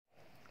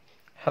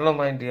Hello,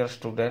 my dear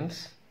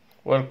students.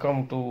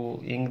 Welcome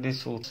to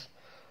English with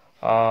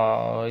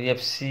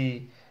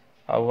FC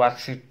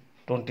worksheet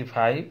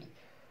 25.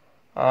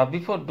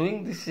 Before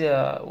doing this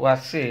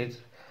worksheet,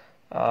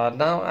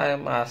 now I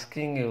am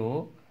asking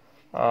you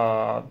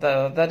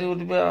there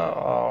would be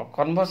a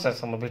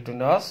conversation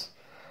between us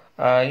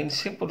in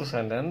simple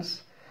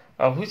sentence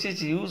which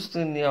is used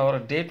in our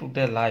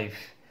day-to-day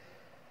life.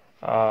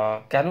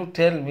 Can you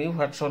tell me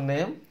what's your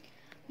name?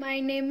 My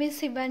name is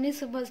Shibani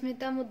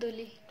Subhasmita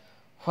Muduli.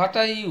 What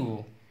are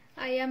you?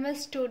 I am a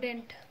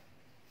student.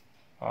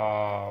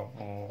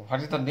 What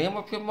is the name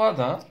of your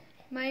mother?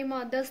 My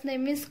mother's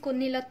name is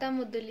Kunilata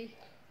Muduli.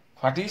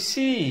 What is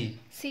she?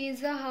 She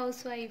is a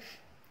housewife.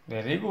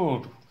 Very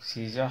good.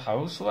 She is a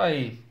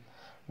housewife.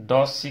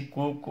 Does she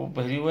cook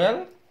very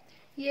well?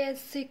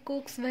 Yes, she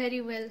cooks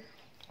very well.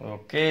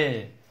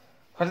 Okay.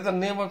 What is the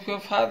name of your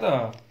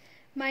father?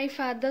 My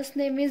father's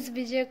name is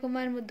Bijay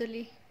Kumar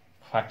Muduli.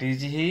 What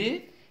is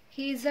he?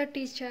 He is a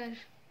teacher.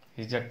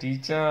 He is a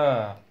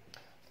teacher.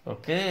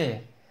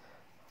 Okay.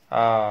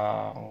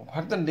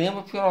 What is the name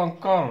of your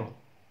uncle?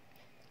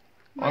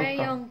 My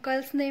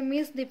uncle's name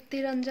is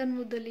Dipti Ranjan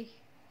Muduli.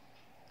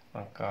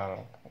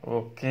 Uncle.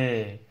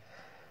 Okay.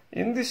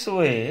 In this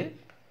way,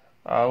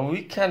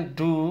 we can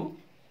do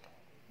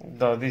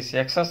this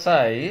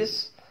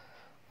exercise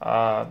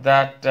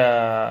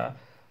that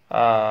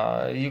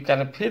you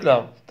can fill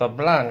up the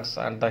blanks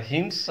and the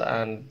hints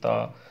and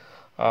the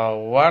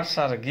words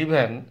are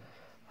given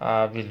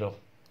below.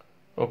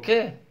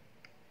 Okay.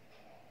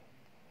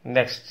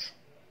 Next,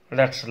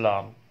 let's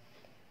learn.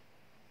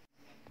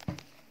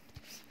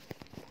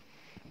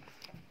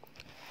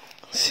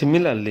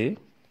 Similarly,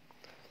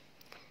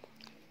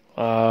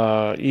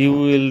 you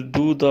will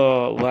do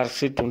the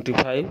worksheet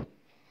 25.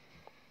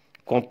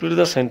 Complete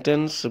the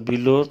sentence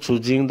below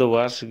choosing the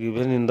words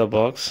given in the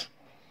box.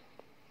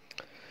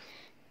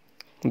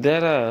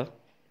 There are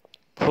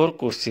 4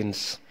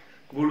 questions.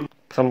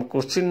 From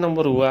question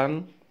number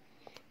 1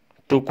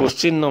 to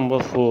question number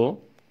 4.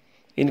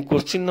 In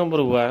question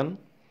number 1,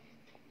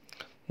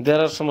 there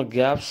are some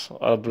gaps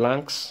or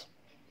blanks.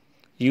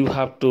 You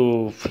have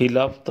to fill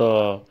up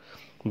the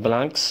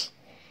blanks.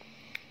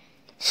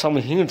 Some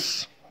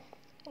hints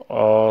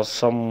or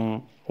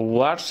some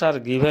words are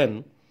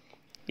given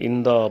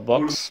in the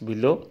box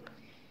below.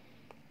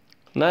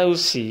 Now you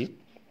see,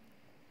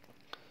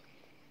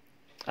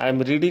 I am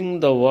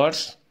reading the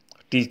words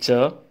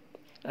teacher,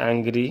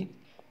 angry,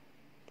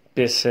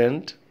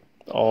 patient,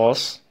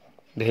 us,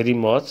 very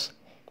much,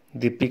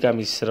 Deepika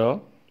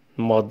Mishra,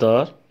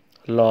 mother,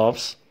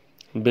 loves,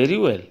 very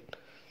well.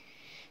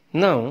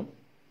 Now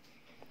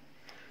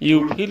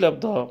you fill up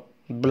the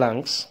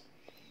blanks.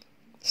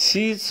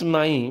 She is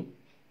my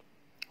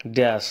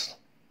dash.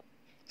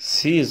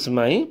 She is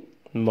my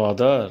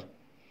mother.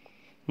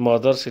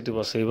 Mother city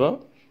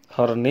basaiba.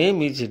 Her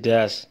name is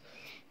dash.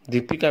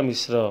 Deepika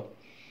Mishra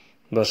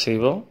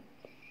basaiba.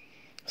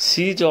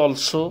 She is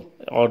also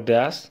a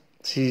dash.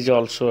 She is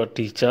also a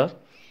teacher.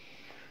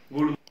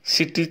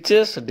 She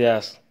teaches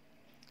dash.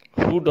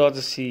 Who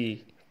does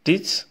she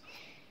teach?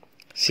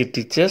 She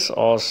teaches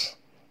us.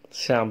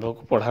 Se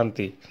ambhaku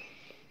padhanti.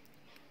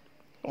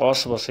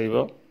 Us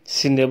basaiba.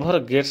 She never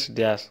gets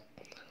dash.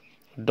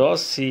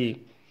 Does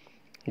she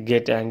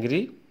get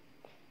angry?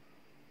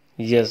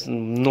 Yes,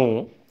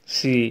 no.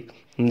 She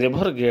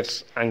never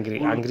gets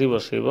angry. Angry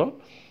basaiba.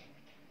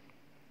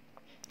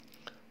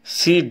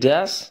 She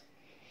dash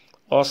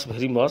us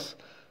very much.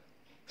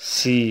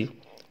 She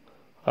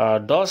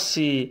does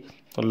she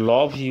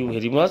love you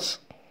very much?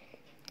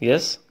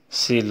 Yes,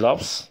 she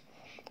loves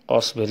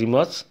us very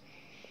much.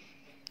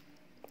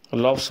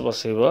 Loves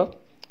basaiba.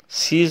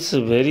 She is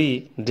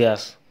very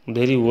dash,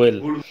 very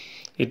well.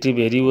 It is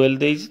very well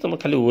ଦେଇଛି ତମେ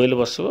ଖାଲି well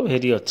ବସିବ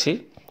very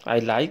ଅଛି. I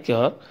like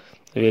her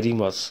very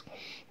much.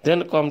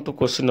 Then come to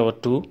question number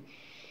 2.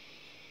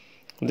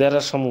 There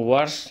are some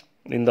words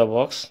in the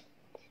box.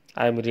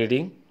 I am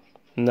reading.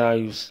 Now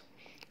you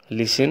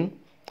listen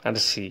and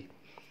see.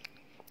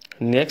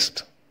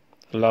 Next,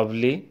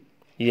 lovely,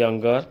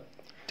 younger,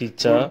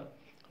 teacher,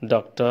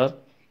 doctor,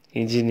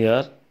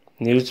 engineer,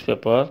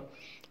 newspaper,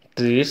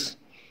 trees,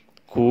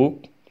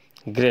 cook,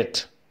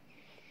 great.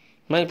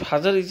 My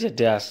father is a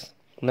dash.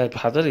 My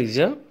father is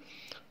a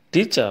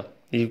teacher.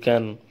 You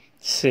can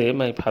say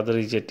my father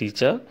is a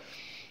teacher.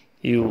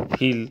 You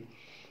feel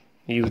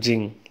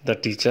using the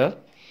teacher.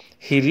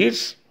 He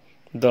reads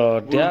the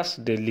dash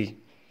daily.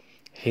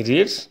 He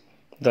reads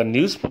the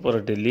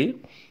newspaper daily.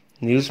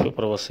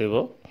 Newspaper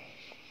बसेबो.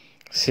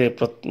 से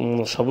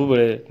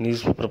सबुबेले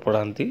newspaper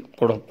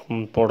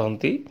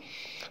पढ़ंती.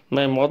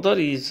 My mother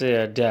is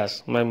a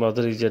dash. My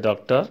mother is a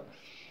doctor.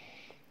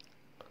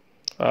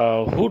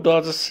 Who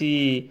does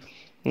she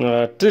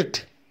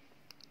treat?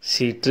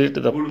 She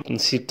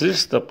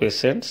treats the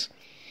patients.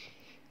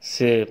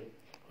 से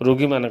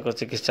रोगी मानक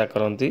चिकित्सा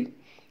करंती.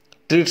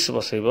 Treats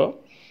बसेबो.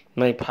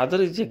 My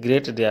father is a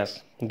great dash.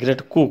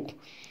 Great cook.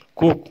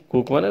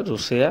 Cook माने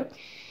Rosaiah.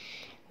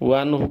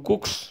 One who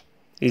cooks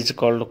is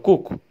called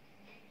cook.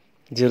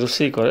 जे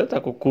रोसै करे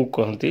ताको cook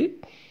कहंती.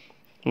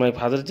 My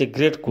father is a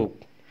great cook.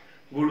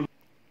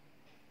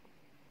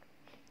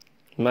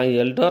 My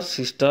elder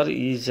sister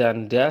is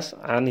an dash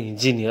an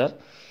engineer.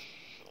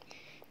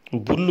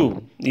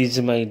 Bulu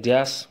is my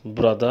dash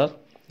brother,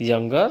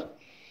 younger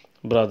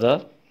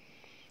brother.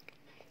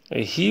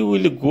 He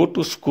will go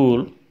to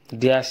school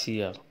dash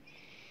year.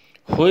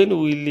 When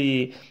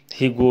will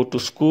he go to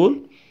school?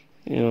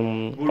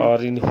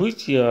 Or in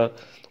which year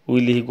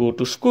will he go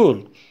to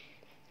school?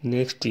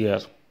 Next year.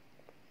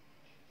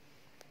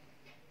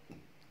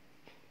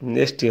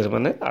 Next year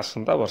माने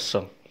आसंता वर्ष.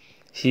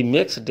 He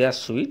makes dash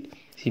sweet.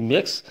 He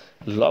makes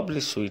lovely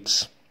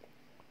sweets.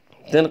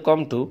 Then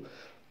come to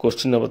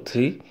question number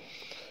 3.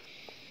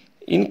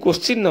 In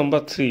question number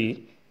 3,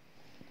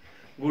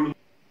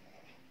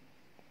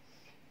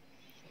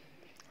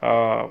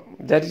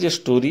 there is a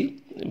story,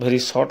 very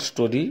short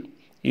story.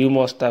 You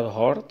must have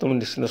heard, तुम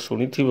निश्चित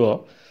सुनिथिबो,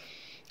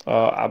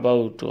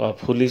 about a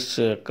foolish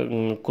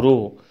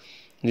crow,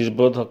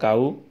 निर्बोध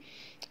cow,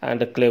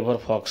 and a clever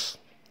fox.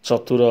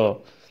 चतुर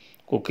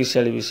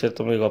कोकिशाली विषय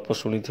तुम गप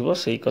शुणिथिबो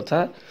सेही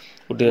कथा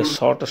गोटे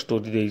short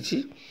story देइछि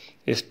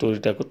ए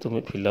स्टोरीटा को तुम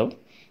फिल अप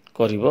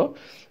करिवो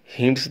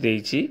हिंट्स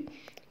देइछि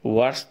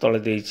वर्ड्स तळे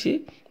देइछि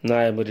ना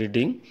आई एम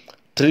रीडिंग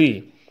ट्री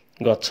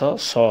गछ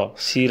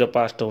सी र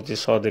पास्ट होछि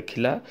स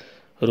देखिला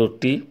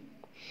रोटी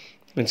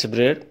मीन्स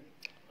ब्रेड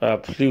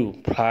फ्लू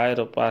फ्लाय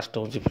र पास्ट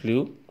होछि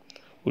फ्लू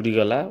उडी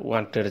गला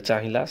वांटेड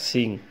चाहिला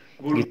सिंग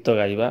गीत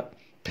गाइबा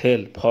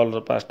फेल फॉल र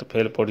पास्ट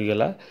फेल पड़ी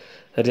गला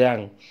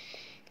रैंग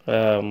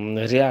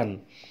रियान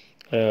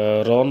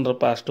रन र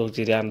पास्ट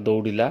होछि रियान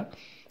दौड़िला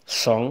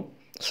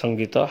सॉन्ग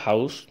संगीत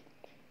हाउस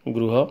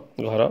गृह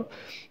घर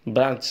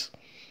ब्रांच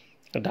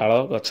डाल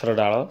गछर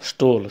डाल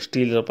स्टोल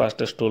स्टील र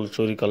पास्ट स्टोल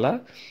चोरी कला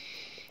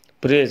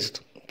प्रेज्ड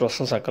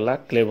प्रशंसा कला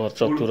क्लेवर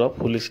चतुर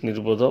police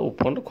निर्बोध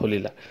open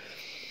खोलिला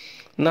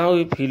now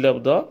we fill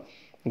up the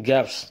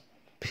gaps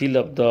fill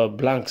up the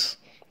blanks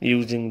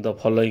using the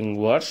following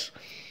words.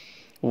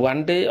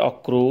 One day a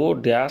crow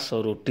dash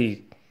a roti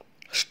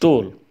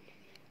stole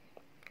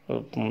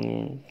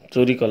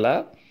चोरी कला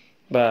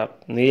बा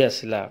नहीं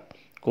आसिला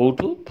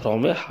कोठू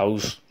फ्रॉम ए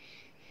हाउस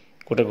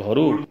गोटे घर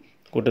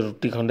गोटे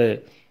रुटी खंडे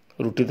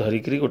रुटी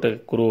धरिकरी गोटे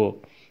crow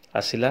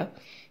आसिला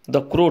the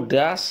crow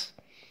dash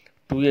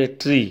to a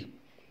tree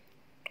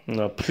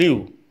flu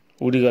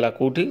उड़ीगला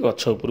कोठी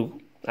गछ उपरु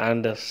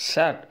and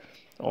sat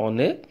on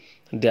A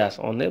dash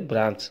on A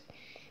branch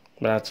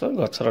branch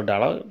गछर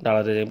डाल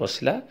डाल रे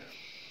बसिला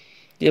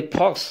ये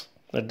fox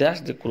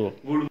dash the crow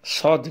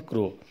saw the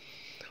crow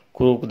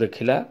crow को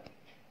देखिला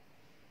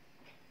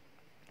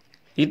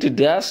इट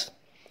डैश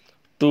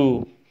टू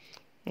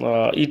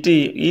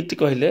इट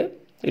कहले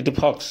it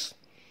fox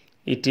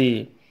it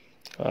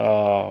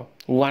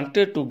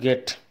wanted to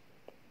get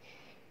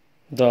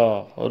the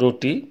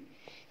रोटी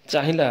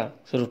चाहिला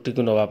से रोटी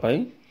को नवा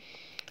पाई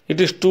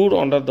it stood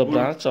under the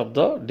branch of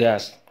the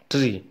dash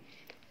tree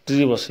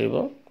tree बसेब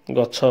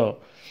गछ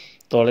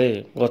तले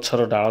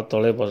गछर डाल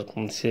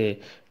तले से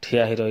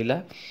ठिया ही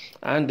रहिला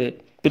and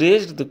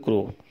praised the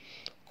crow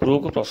crow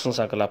को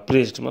प्रशंसा कला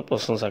प्रेज्ड में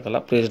प्रशंसा कला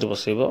प्रेज्ड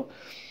बसेब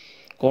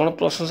कौन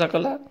प्रशंसा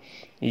कला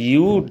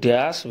you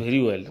dash very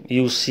well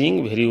you sing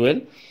very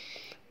well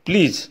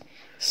please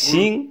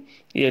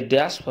sing A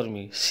dash for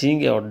me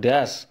Singh your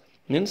dash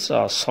means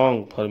a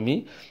song for me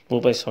मो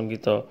पे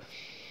संगीत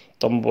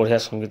तुम बढ़िया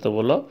संगीत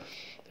बोल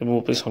मो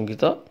पे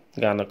संगीत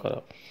गान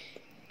कर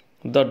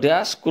the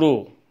dash crow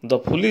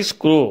the foolish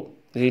crow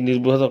ये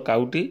निर्बोध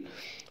काउटी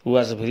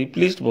वाज वेरी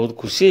प्लीज्ड बहुत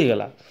खुशी हो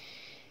गला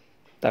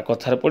ता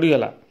कथार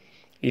पड़ीगला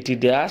it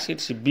dash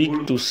it's big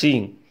to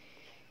sing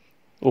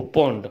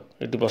opened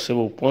ये बसेब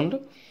ओपन्ड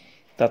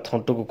ता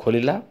थंट को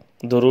खोलिला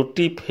the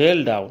roti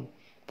fell down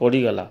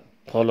पड़ीगला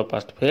fall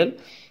past fail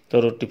the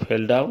roti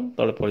fell down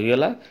तले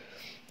पड़ीगला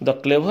the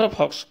clever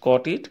fox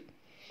cot it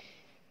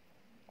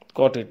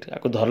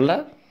याको धरला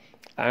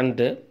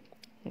एंड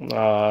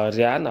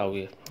रैन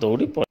अवे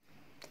दौड़ी पड़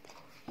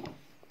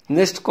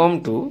next come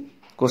to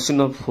question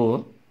number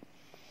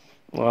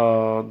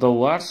 4 the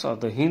words और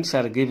the hints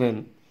are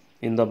given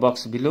in the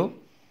box below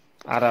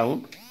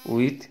around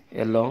with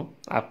along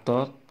after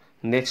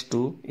next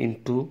to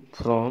into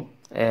from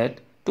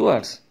at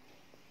towards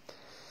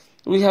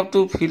we have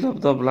to fill up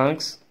the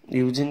blanks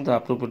using the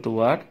appropriate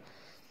word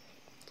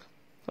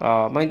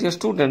my dear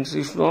students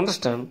you should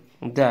understand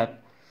that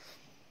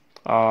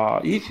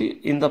if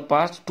in the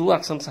past two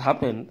actions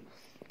happened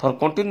for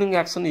continuing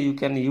action you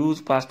can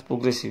use past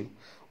progressive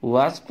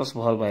was plus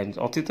verb ing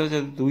अतीत जदि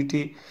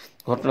दुईटी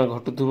घटना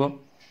घटुथबो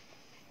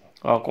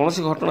कौन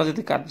सी घटना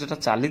जदि कार्यटा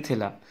चली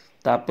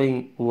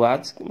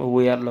was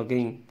were लगे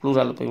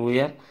plural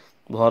were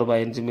भर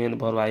बाइंज main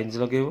भर बाइंज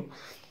लगे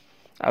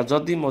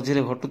आदि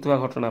मझे घटुवा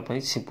घटना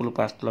सिंपल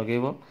पास्ट लगे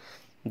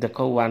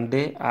देख वन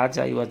डे आज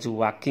I was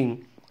walking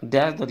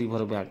dash the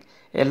river bank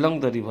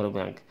along the river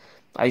bank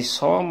I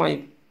saw my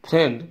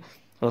friend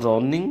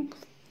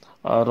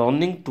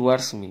running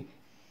towards me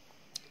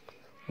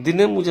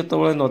दिने मुझे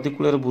जो नदी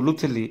कूल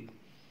बुलूली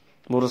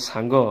मोर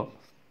सांग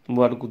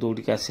मो आड़ को दौड़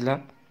के आसला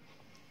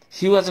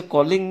he was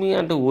calling me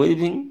and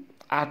waving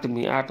at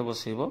me at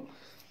बसेब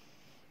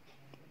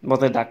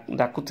मत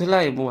डाकुला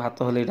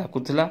हाथ हल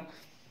डाकुला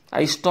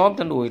आई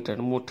स्टॉप्ड एंड वेटेड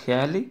मु ठिया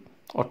हेली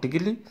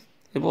अटकिली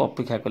एवं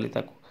अपेक्षा कली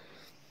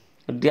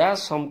dash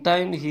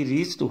sometime he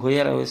reached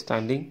where I was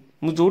standing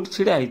मु जोट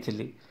छिड़ा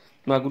होइथिली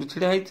मु आगु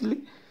छिड़ा होइथिली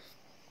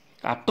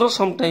आफ्टर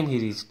सम टाइम ही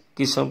रीच्ड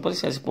कि समय पर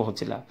से आसी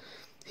पहुंचला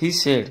ही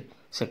सेड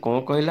से कौन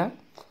कहला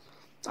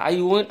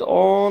I went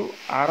all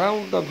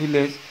around the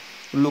village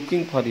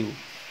looking for you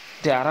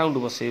ते अराउंड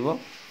बसेब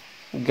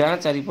गाँ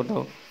चारिपट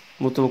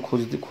मु तुम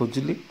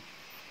खोजुली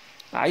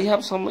I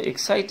have some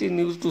exciting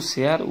news to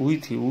share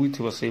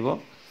with बसेब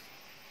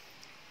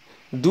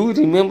do you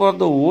remember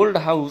the old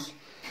house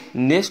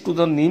next to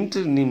the Neem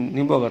tree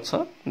निम्ब गछ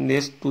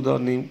next to the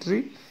Neem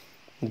tree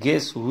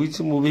guess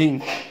which moving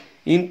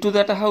into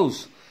that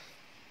house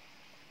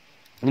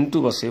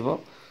into बसेब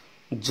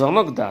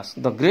Janak Das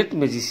the great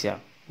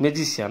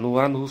magician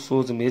one who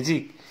shows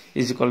magic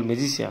is called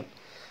magician.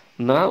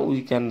 Now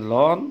we can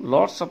learn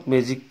lots of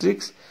magic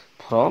tricks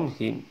from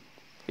him.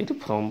 It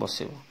from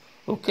बसेब.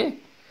 Okay,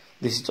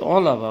 this is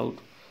all about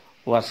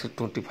worksheet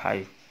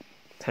 25.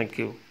 Thank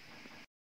you.